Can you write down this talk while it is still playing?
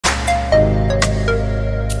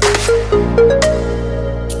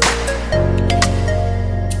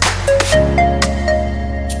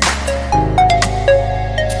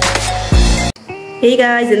Hey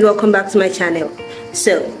guys, and welcome back to my channel.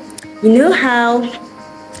 So, you know how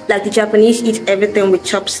like the Japanese eat everything with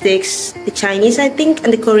chopsticks, the Chinese I think,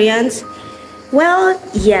 and the Koreans? Well,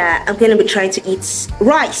 yeah, I'm gonna be trying to eat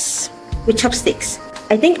rice with chopsticks.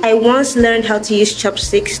 I think I once learned how to use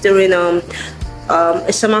chopsticks during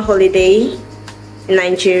a summer holiday in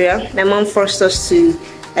Nigeria. My mom forced us to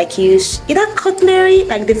like use either cutlery,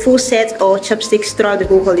 like the full set, or chopsticks throughout the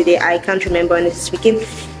whole holiday. I can't remember honestly speaking.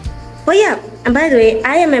 But yeah, and by the way,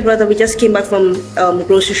 I and my brother, we just came back from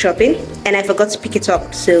grocery shopping and I forgot to pick it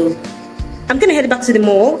up. So I'm gonna head back to the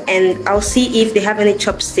mall and I'll see if they have any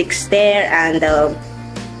chopsticks there. And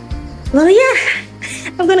well, yeah,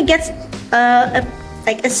 I'm gonna get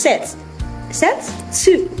like a set,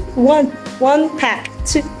 two, one pack,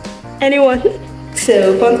 two, anyone.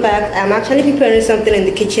 So fun fact, I'm actually preparing something in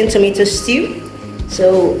the kitchen, tomato stew.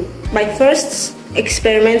 So my first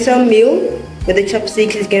experimental meal with the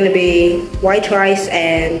chopsticks is gonna be white rice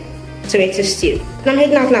and tomato stew. And I'm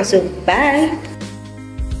heading out now, so bye.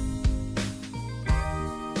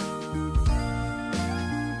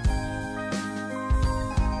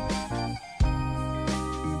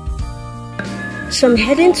 So I'm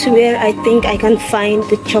heading to where I think I can find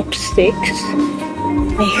the chopsticks.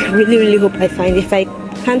 I really hope I find it. If I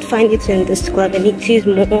can't find it in this club and it is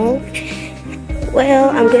mall,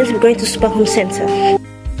 well, I'm going to be going to Super Home Center.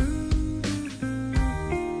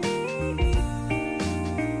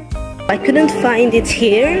 I couldn't find it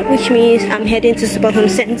here, which means I'm heading to Super Home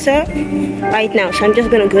Center right now. So I'm just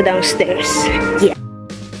gonna go downstairs. Yeah.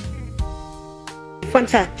 Fun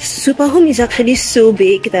fact, Super Home is actually so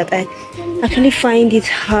big that I actually find it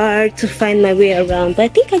hard to find my way around. But I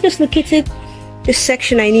think I just located the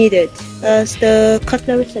section I needed. That's the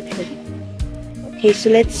cutlery section. Okay, so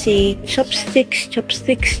let's see. Chopsticks.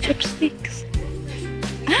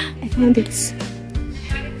 Ah, I found it.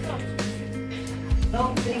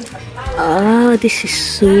 Ah, this is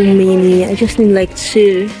so many. I just need like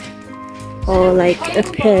two or like a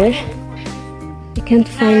pair. I can't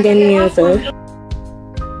find any other.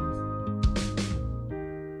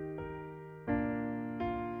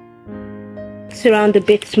 Around a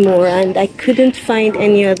bit more, and I couldn't find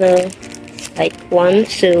any other like one,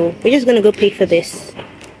 so we're just gonna go pay for this.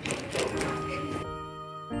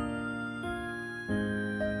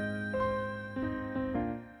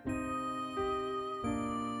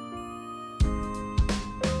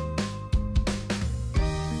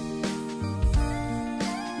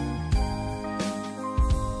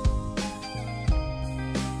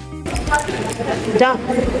 Done.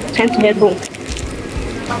 Time to head home.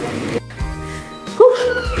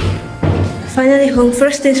 Finally home.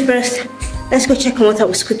 First things first, let's go check on what I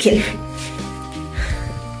was cooking.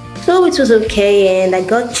 So it was okay and I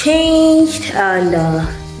got changed, and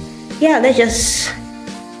yeah, let's just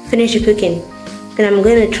finish the cooking. Then I'm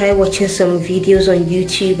going to try watching some videos on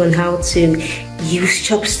YouTube on how to use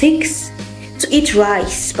chopsticks to eat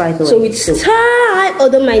rice, by the way. So it's time. Oh,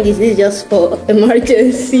 don't mind this, this is just for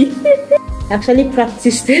emergency. Actually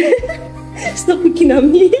practiced. Stop looking at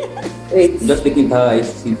me. Wait. Just taking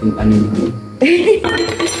rice eating animal.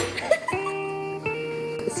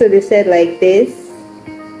 So they said like this,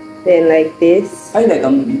 then like this. I like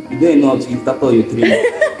you don't know how to eat after you train.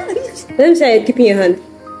 Let me say, keeping your hand.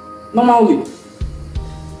 Normal.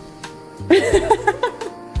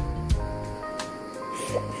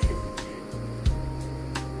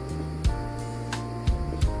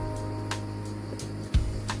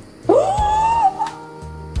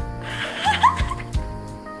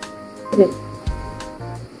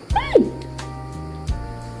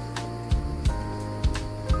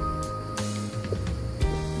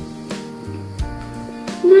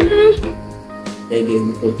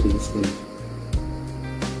 Again, go to this one.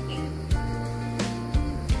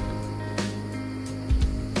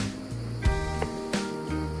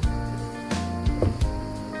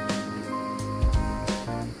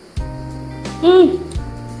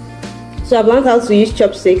 So I've learned how to use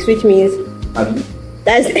chopsticks, which means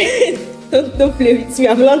that's it. Don't play with me.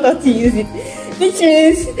 I've learned how to use it, which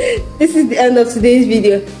means this is the end of today's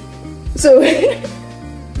video. So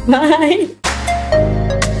bye.